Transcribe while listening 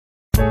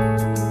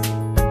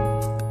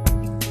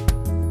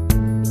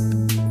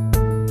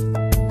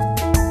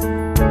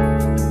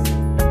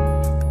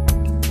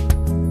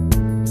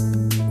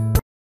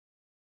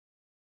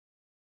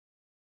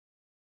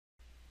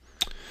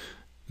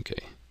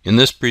In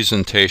this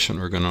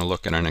presentation, we're going to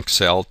look at an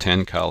Excel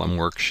 10-column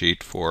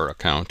worksheet for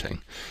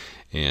accounting.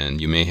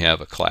 And you may have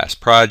a class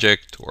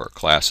project or a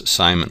class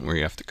assignment where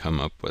you have to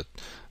come up with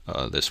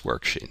this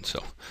worksheet.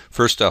 So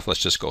first off, let's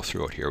just go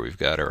through it here.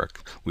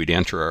 We'd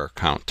enter our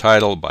account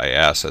title by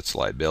assets,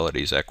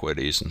 liabilities,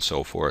 equities, and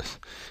so forth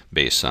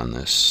based on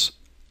this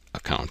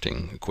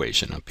accounting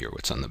equation up here,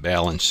 what's on the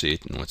balance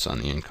sheet and what's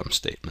on the income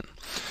statement.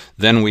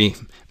 Then we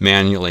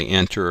manually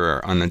enter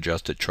our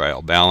unadjusted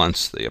trial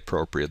balance, the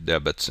appropriate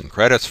debits and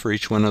credits for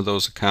each one of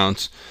those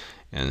accounts,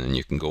 and then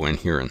you can go in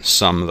here and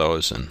sum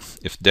those, and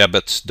if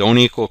debits don't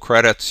equal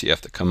credits, you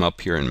have to come up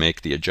here and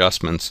make the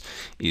adjustments,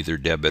 either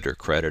debit or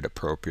credit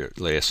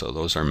appropriately. So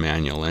those are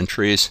manual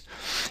entries.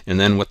 And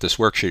then what this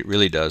worksheet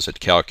really does, it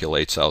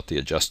calculates out the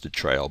adjusted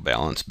trial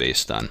balance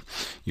based on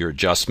your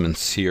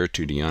adjustments here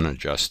to the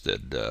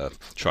unadjusted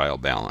trial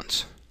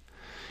balance.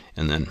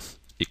 And then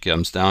it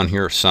comes down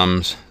here,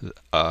 sums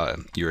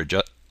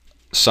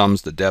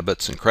the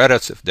debits and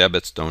credits. If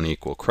debits don't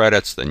equal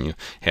credits, then you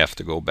have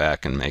to go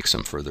back and make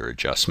some further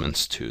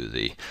adjustments to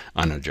the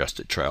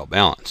unadjusted trial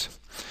balance.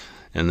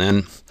 And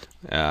then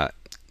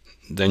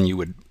you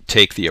would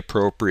take the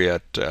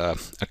appropriate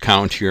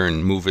account here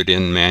and move it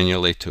in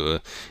manually to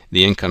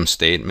the income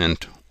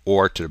statement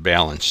or to the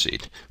balance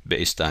sheet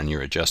based on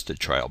your adjusted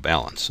trial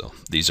balance. So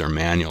these are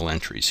manual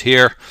entries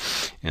here,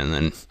 and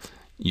then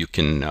you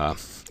can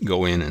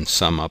go in and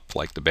sum up,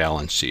 like the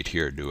balance sheet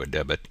here, do a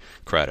debit,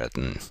 credit,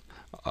 and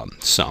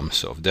sum.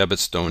 So if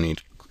debits don't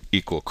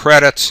equal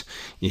credits,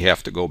 you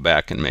have to go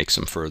back and make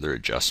some further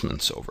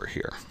adjustments over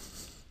here.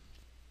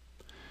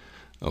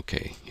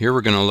 Okay, here we're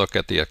going to look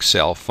at the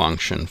Excel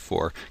function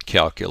for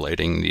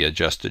calculating the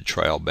adjusted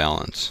trial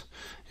balance.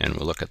 And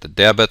we'll look at the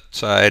debit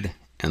side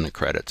and the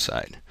credit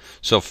side.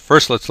 So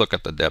first let's look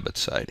at the debit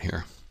side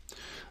here.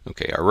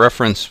 Okay, our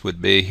reference would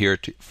be here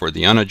for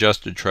the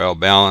unadjusted trial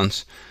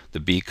balance. The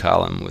B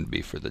column would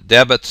be for the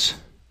debits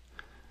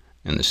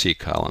and the C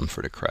column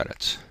for the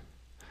credits.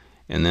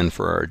 And then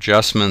for our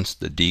adjustments,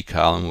 the D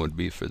column would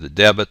be for the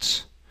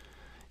debits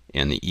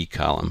and the E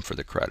column for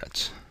the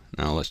credits.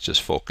 Now let's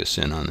just focus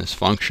in on this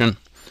function.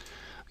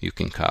 You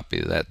can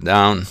copy that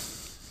down,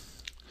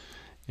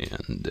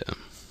 and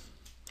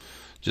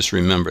just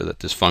remember that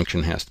this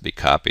function has to be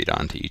copied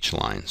onto each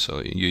line.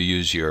 So you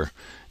use your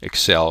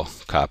Excel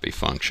copy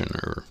function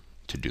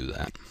to do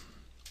that.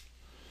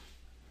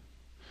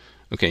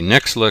 Okay,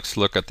 next let's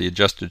look at the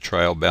adjusted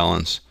trial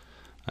balance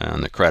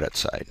on the credit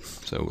side.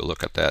 So we'll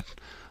look at that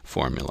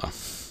formula.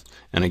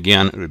 And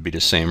again, it would be the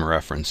same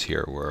reference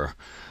here, where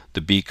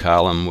the B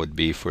column would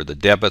be for the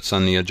debits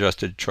on the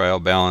adjusted trial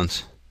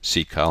balance,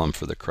 C column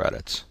for the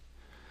credits.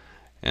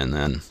 And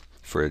then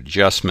for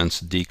adjustments,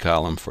 D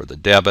column for the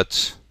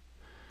debits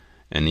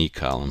and E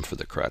column for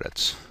the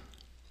credits.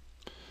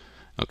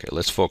 Okay,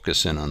 let's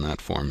focus in on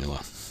that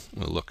formula.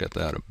 We'll look at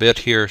that a bit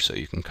here so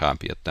you can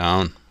copy it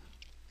down.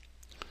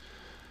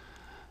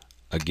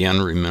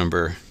 Again,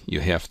 remember,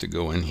 you have to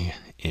go in here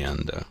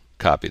and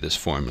copy this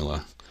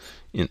formula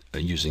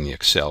using the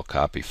Excel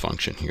copy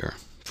function here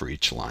for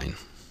each line.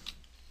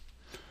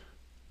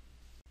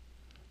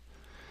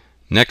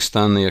 Next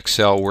on the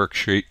Excel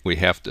worksheet, we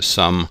have to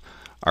sum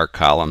our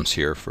columns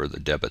here for the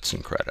debits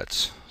and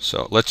credits.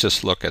 So let's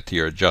just look at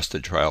your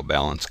adjusted trial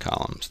balance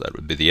columns. That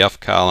would be the F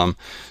column.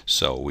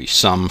 So we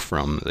sum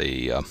from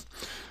the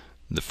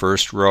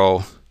first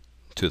row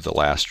to the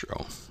last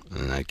row,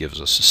 and that gives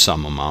us a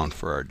sum amount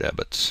for our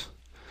debits.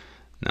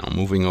 Now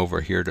moving over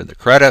here to the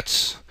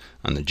credits,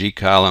 on the G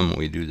column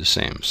we do the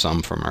same.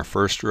 Sum from our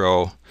first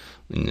row,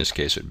 in this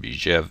case it would be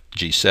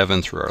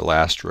G7, through our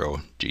last row,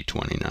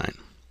 G29.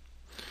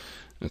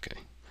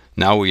 Okay,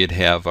 now we'd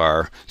have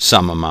our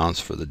sum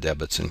amounts for the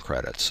debits and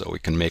credits. So we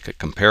can make a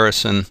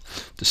comparison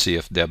to see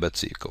if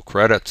debits equal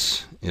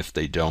credits. If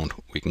they don't,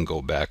 we can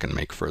go back and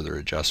make further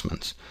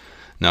adjustments.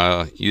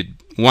 Now you'd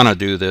want to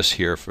do this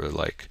here for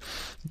like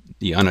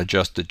the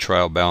unadjusted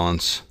trial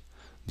balance,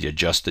 the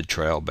adjusted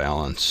trial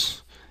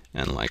balance,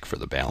 and like for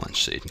the balance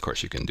sheet. Of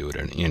course, you can do it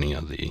in any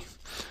of the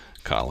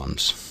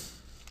columns.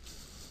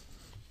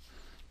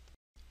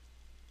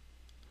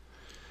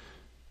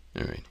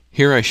 All right,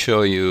 here I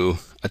show you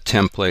a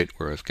template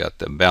where I've got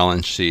the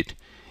balance sheet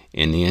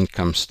and the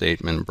income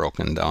statement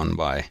broken down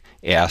by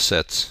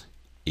assets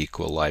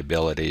equal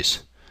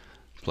liabilities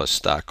plus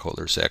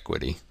stockholders'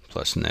 equity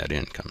plus net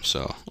income.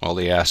 So all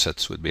the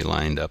assets would be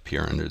lined up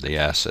here under the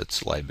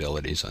assets,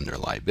 liabilities under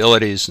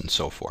liabilities, and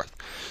so forth.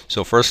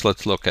 So first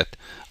let's look at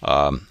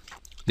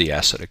the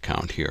asset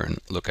account here and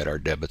look at our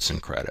debits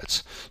and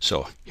credits.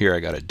 So here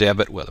I got a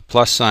debit with a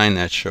plus sign.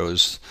 That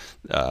shows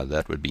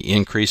that would be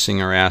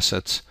increasing our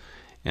assets,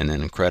 and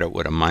then a credit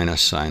with a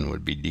minus sign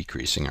would be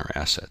decreasing our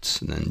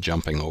assets. And then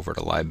jumping over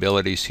to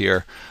liabilities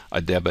here, a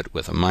debit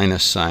with a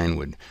minus sign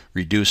would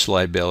reduce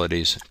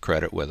liabilities,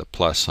 credit with a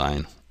plus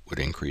sign would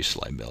increase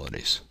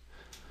liabilities.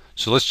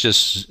 So let's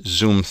just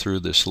zoom through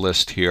this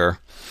list here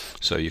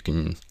so you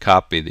can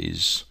copy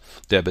these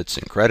debits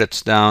and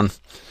credits down,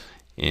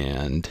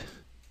 and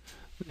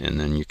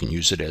then you can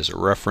use it as a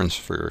reference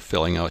for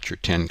filling out your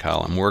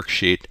 10-column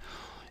worksheet.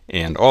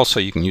 And also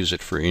you can use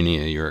it for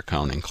any of your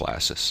accounting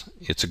classes.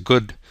 It's a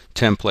good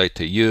template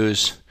to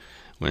use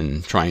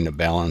when trying to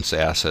balance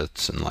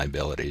assets and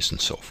liabilities and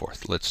so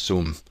forth. Let's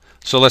zoom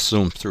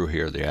through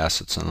here the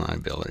assets and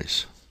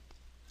liabilities.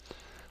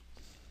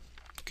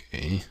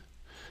 Okay.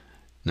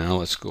 Now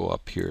let's go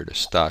up here to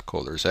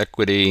stockholders'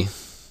 equity.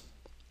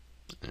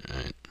 All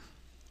right.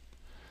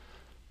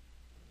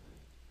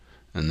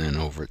 And then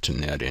over to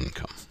net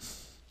income.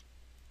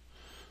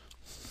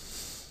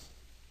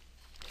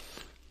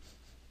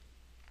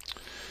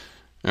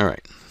 All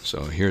right,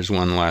 so here's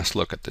one last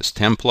look at this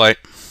template,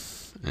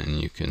 and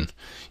you can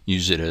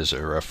use it as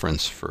a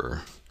reference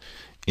for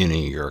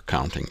any of your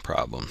accounting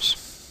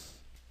problems.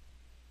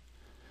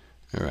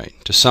 All right,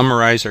 to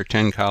summarize our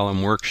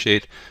 10-column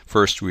worksheet,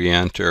 first we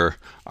enter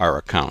our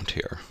account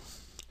here,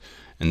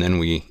 and then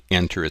we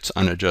enter its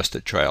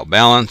unadjusted trial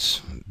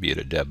balance, be it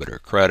a debit or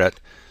credit.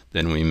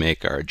 Then we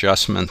make our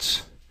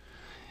adjustments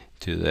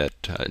to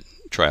that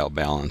trial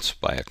balance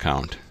by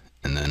account,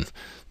 and then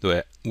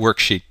the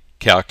worksheet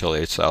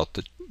calculates out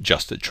the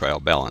adjusted trial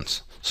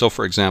balance. So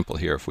for example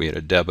here, if we had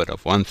a debit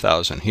of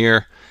 1,000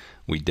 here,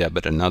 we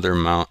debit another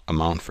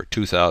amount for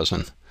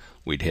 2,000,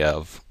 we'd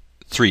have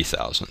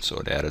 3,000. So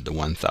it added the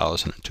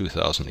 1,000 and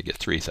 2,000 to get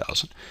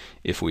 3,000.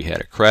 If we had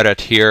a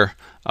credit here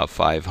of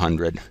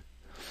 500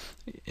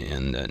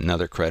 and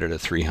another credit of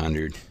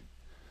 300,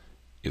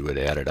 it would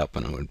add it up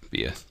and it would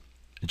be a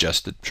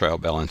adjusted trial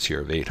balance here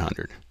of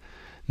 800.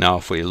 Now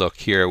if we look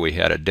here, we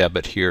had a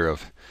debit here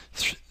of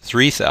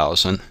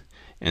 3,000,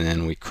 and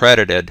then we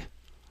credited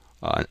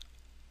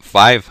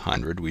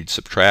 500. We'd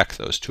subtract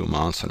those two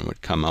amounts and it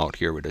would come out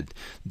here with a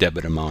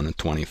debit amount of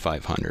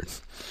 2,500.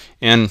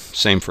 And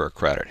same for a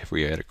credit. If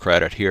we had a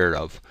credit here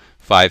of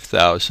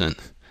 5,000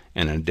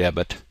 and a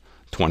debit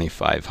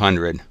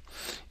 2,500,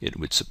 it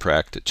would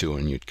subtract the two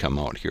and you'd come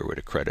out here with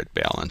a credit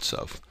balance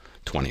of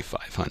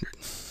 2,500.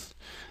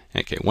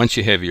 Okay, once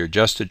you have your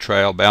adjusted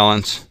trial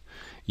balance,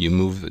 you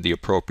move the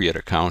appropriate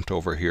account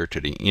over here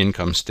to the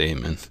income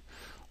statement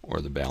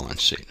or the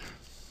balance sheet.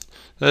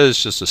 That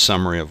is just a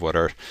summary of what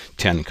our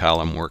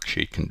 10-column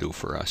worksheet can do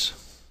for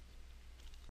us.